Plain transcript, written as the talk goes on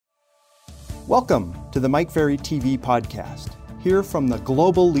Welcome to the Mike Ferry TV podcast. Hear from the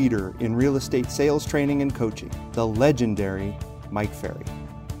global leader in real estate sales training and coaching, the legendary Mike Ferry.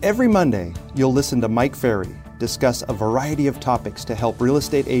 Every Monday, you'll listen to Mike Ferry discuss a variety of topics to help real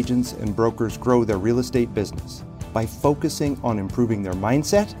estate agents and brokers grow their real estate business by focusing on improving their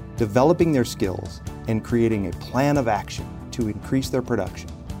mindset, developing their skills, and creating a plan of action to increase their production.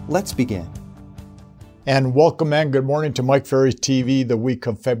 Let's begin. And welcome and good morning to Mike Ferry TV, the week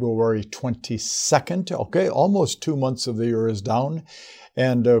of February 22nd. Okay, almost 2 months of the year is down.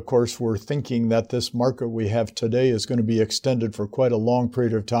 And of course, we're thinking that this market we have today is going to be extended for quite a long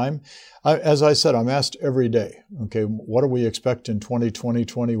period of time. As I said, I'm asked every day, okay, what do we expect in 2020,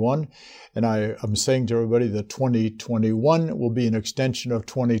 21? And I'm saying to everybody that 2021 will be an extension of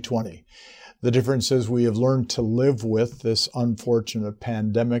 2020. The difference is we have learned to live with this unfortunate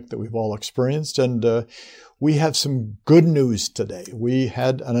pandemic that we've all experienced, and we have some good news today. We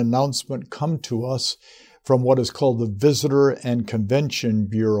had an announcement come to us from what is called the Visitor and Convention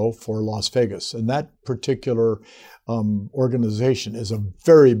Bureau for Las Vegas, and that particular organization is a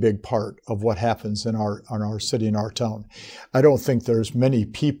very big part of what happens in our city, in our town. I don't think there's many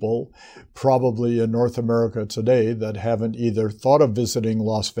people probably in North America today that haven't either thought of visiting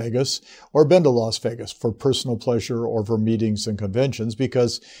Las Vegas or been to Las Vegas for personal pleasure or for meetings and conventions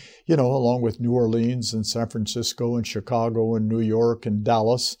because, you know, along with New Orleans and San Francisco and Chicago and New York and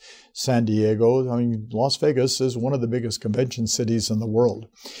Dallas, San Diego, I mean, Las Vegas is one of the biggest convention cities in the world.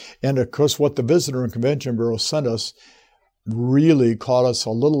 And of course, what the Visitor and Convention Bureau sent us really caught us a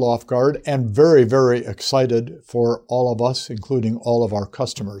little off guard and very, very excited for all of us, including all of our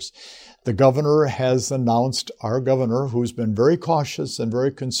customers. The governor has announced, our governor, who's been very cautious and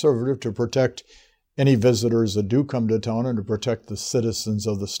very conservative to protect any visitors that do come to town and to protect the citizens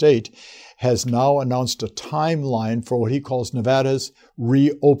of the state, has now announced a timeline for what he calls Nevada's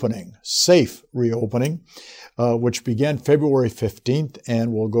reopening, safe reopening, which began February 15th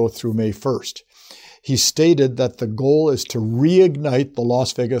and will go through May 1st. He stated that the goal is to reignite the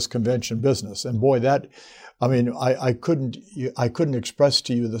Las Vegas convention business. And boy, I couldn't express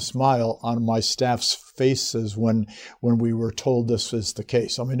to you the smile on my staff's faces when we were told this is the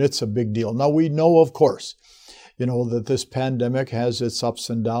case. I mean, it's a big deal. Now, we know, of course, you know, that this pandemic has its ups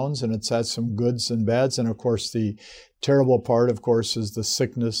and downs, and it's had some goods and bads. And of course, the terrible part, of course, is the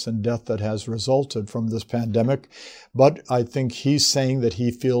sickness and death that has resulted from this pandemic. But I think he's saying that he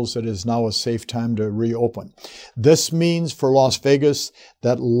feels it is now a safe time to reopen. This means for Las Vegas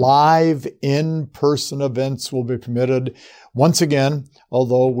that live in-person events will be permitted once again,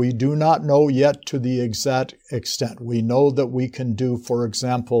 although we do not know yet to the exact extent. We know that we can do, for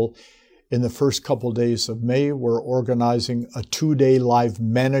example, in the first couple days of May, we're organizing a 2-day live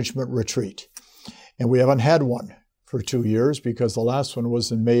management retreat. And we haven't had one for 2 years because the last one was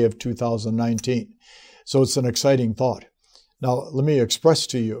in May of 2019. So it's an exciting thought. Now, let me express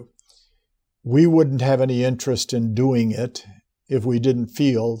to you, we wouldn't have any interest in doing it if we didn't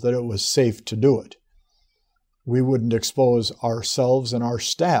feel that it was safe to do it. We wouldn't expose ourselves and our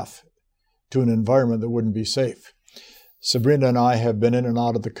staff to an environment that wouldn't be safe. Sabrina and I have been in and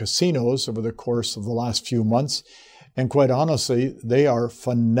out of the casinos over the course of the last few months, and quite honestly, they are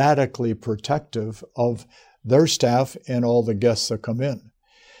fanatically protective of their staff and all the guests that come in.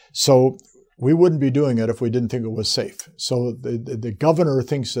 So we wouldn't be doing it if we didn't think it was safe. So the governor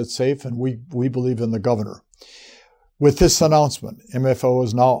thinks it's safe, and we believe in the governor. With this announcement, MFO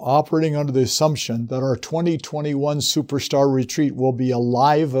is now operating under the assumption that our 2021 Superstar Retreat will be a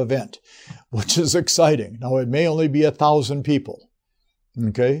live event, which is exciting. Now, it may only be 1,000 people,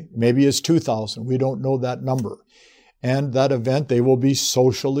 okay? Maybe it's 2,000. We don't know that number. And that event, they will be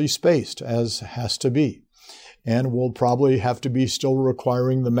socially spaced, as has to be. And we'll probably have to be still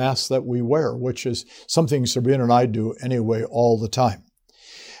requiring the masks that we wear, which is something Sabrina and I do anyway all the time.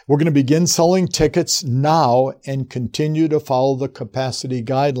 We're going to begin selling tickets now and continue to follow the capacity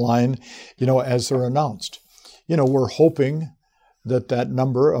guideline, you know, as they're announced. You know, we're hoping that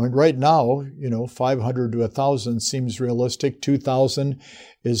number, I mean, right now, you know, 500 to 1,000 seems realistic. 2,000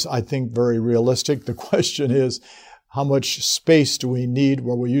 is, I think, very realistic. The question is, how much space do we need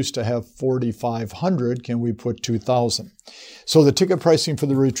where we used to have 4,500? Can we put 2,000? So the ticket pricing for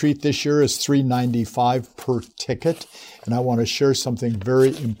the retreat this year is $395 per ticket. And I want to share something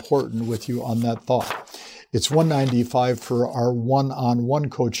very important with you on that thought. It's $195 for our one-on-one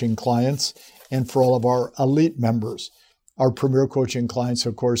coaching clients and for all of our elite members. Our premier coaching clients,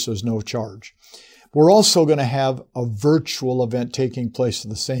 of course, there's no charge. We're also going to have a virtual event taking place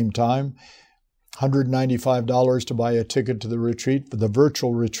at the same time. $195 to buy a ticket to the retreat. For the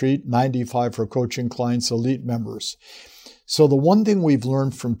virtual retreat, $95 for coaching clients, elite members. So the one thing we've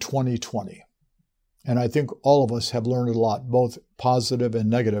learned from 2020 and I think all of us have learned a lot, both positive and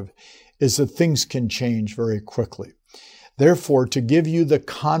negative, is that things can change very quickly. Therefore, to give you the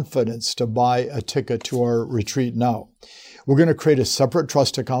confidence to buy a ticket to our retreat now, we're going to create a separate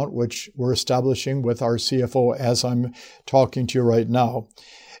trust account, which we're establishing with our CFO as I'm talking to you right now.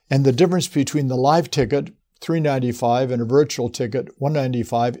 And the difference between the live ticket, $395, and a virtual ticket,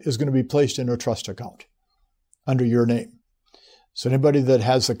 $195, is going to be placed in a trust account under your name. So anybody that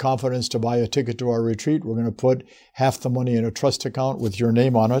has the confidence to buy a ticket to our retreat, we're going to put half the money in a trust account with your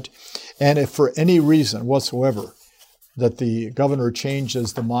name on it. And if for any reason whatsoever that the governor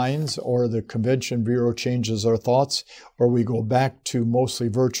changes the minds or the Convention Bureau changes our thoughts or we go back to mostly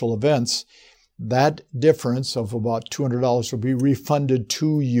virtual events, that difference of about $200 will be refunded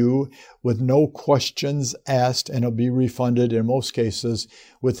to you with no questions asked, and it'll be refunded in most cases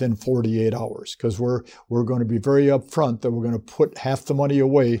within 48 hours because we're going to be very upfront that we're going to put half the money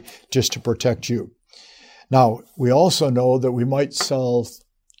away just to protect you. Now, we also know that we might sell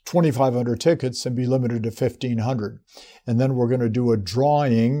 2,500 tickets and be limited to 1,500. And then we're going to do a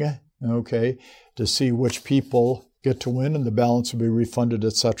drawing, to see which people get to win, and the balance will be refunded,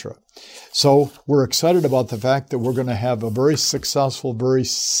 etc. So we're excited about the fact that we're going to have a very successful, very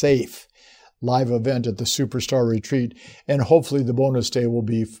safe live event at the Superstar Retreat, and hopefully the bonus day will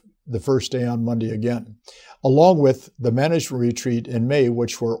be the first day on Monday again, along with the management retreat in May,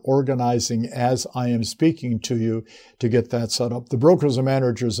 which we're organizing as I am speaking to you to get that set up. The brokers and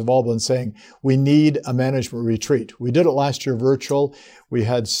managers have all been saying, we need a management retreat. We did it last year virtual. We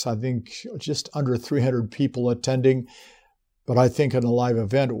had, I think, just under 300 people attending. But I think in a live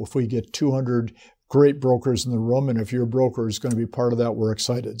event, if we get 200 great brokers in the room, and if your broker is going to be part of that, we're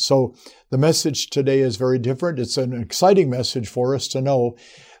excited. So the message today is very different. It's an exciting message for us to know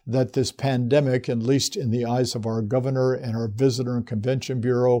that this pandemic, at least in the eyes of our governor and our visitor and convention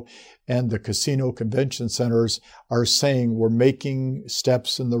bureau and the casino convention centers, are saying we're making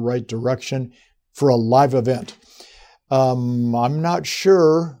steps in the right direction for a live event. I'm not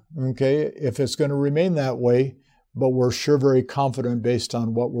sure, if it's going to remain that way, but we're sure very confident based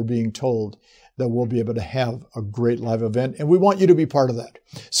on what we're being told that we'll be able to have a great live event, and we want you to be part of that.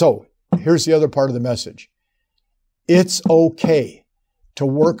 So here's the other part of the message. It's okay to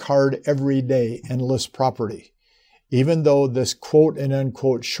work hard every day and list property, even though this quote and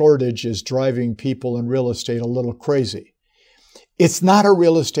unquote shortage is driving people in real estate a little crazy. It's not a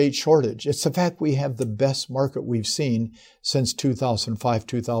real estate shortage. It's the fact we have the best market we've seen since 2005,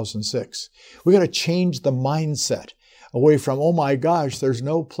 2006. We got to change the mindset away from, oh my gosh, there's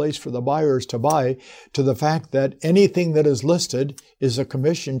no place for the buyers to buy, to the fact that anything that is listed is a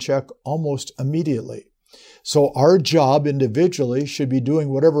commission check almost immediately. So our job individually should be doing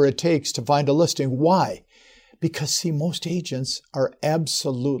whatever it takes to find a listing. Why? Because, see, most agents are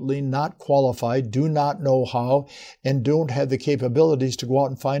absolutely not qualified, do not know how, and don't have the capabilities to go out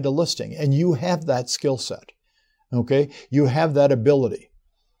and find a listing. And you have that skill set, You have that ability,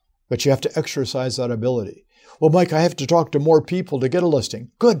 but you have to exercise that ability. Well, Mike, I have to talk to more people to get a listing.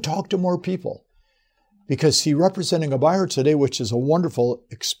 Good, talk to more people. Because, see, representing a buyer today, which is a wonderful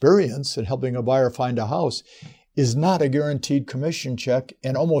experience in helping a buyer find a house, is not a guaranteed commission check,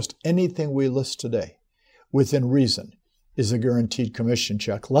 and almost anything we list today, within reason, is a guaranteed commission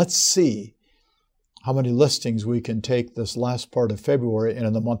check. Let's see how many listings we can take this last part of February and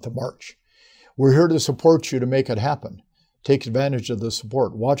in the month of March. We're here to support you to make it happen. Take advantage of the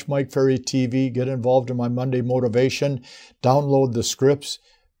support. Watch Mike Ferry TV, get involved in my Monday motivation, download the scripts,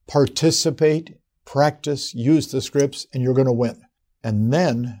 participate, practice, use the scripts, and you're going to win. And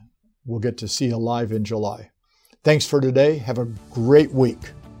then we'll get to see you live in July. Thanks for today. Have a great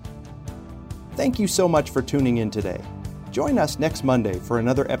week. Thank you so much for tuning in today. Join us next Monday for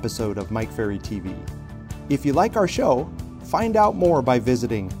another episode of Mike Ferry TV. If you like our show, find out more by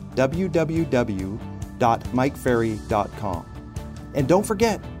visiting www.mikeferry.com. And don't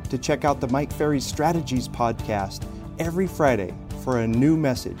forget to check out the Mike Ferry Strategies podcast every Friday for a new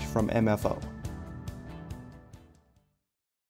message from MFO.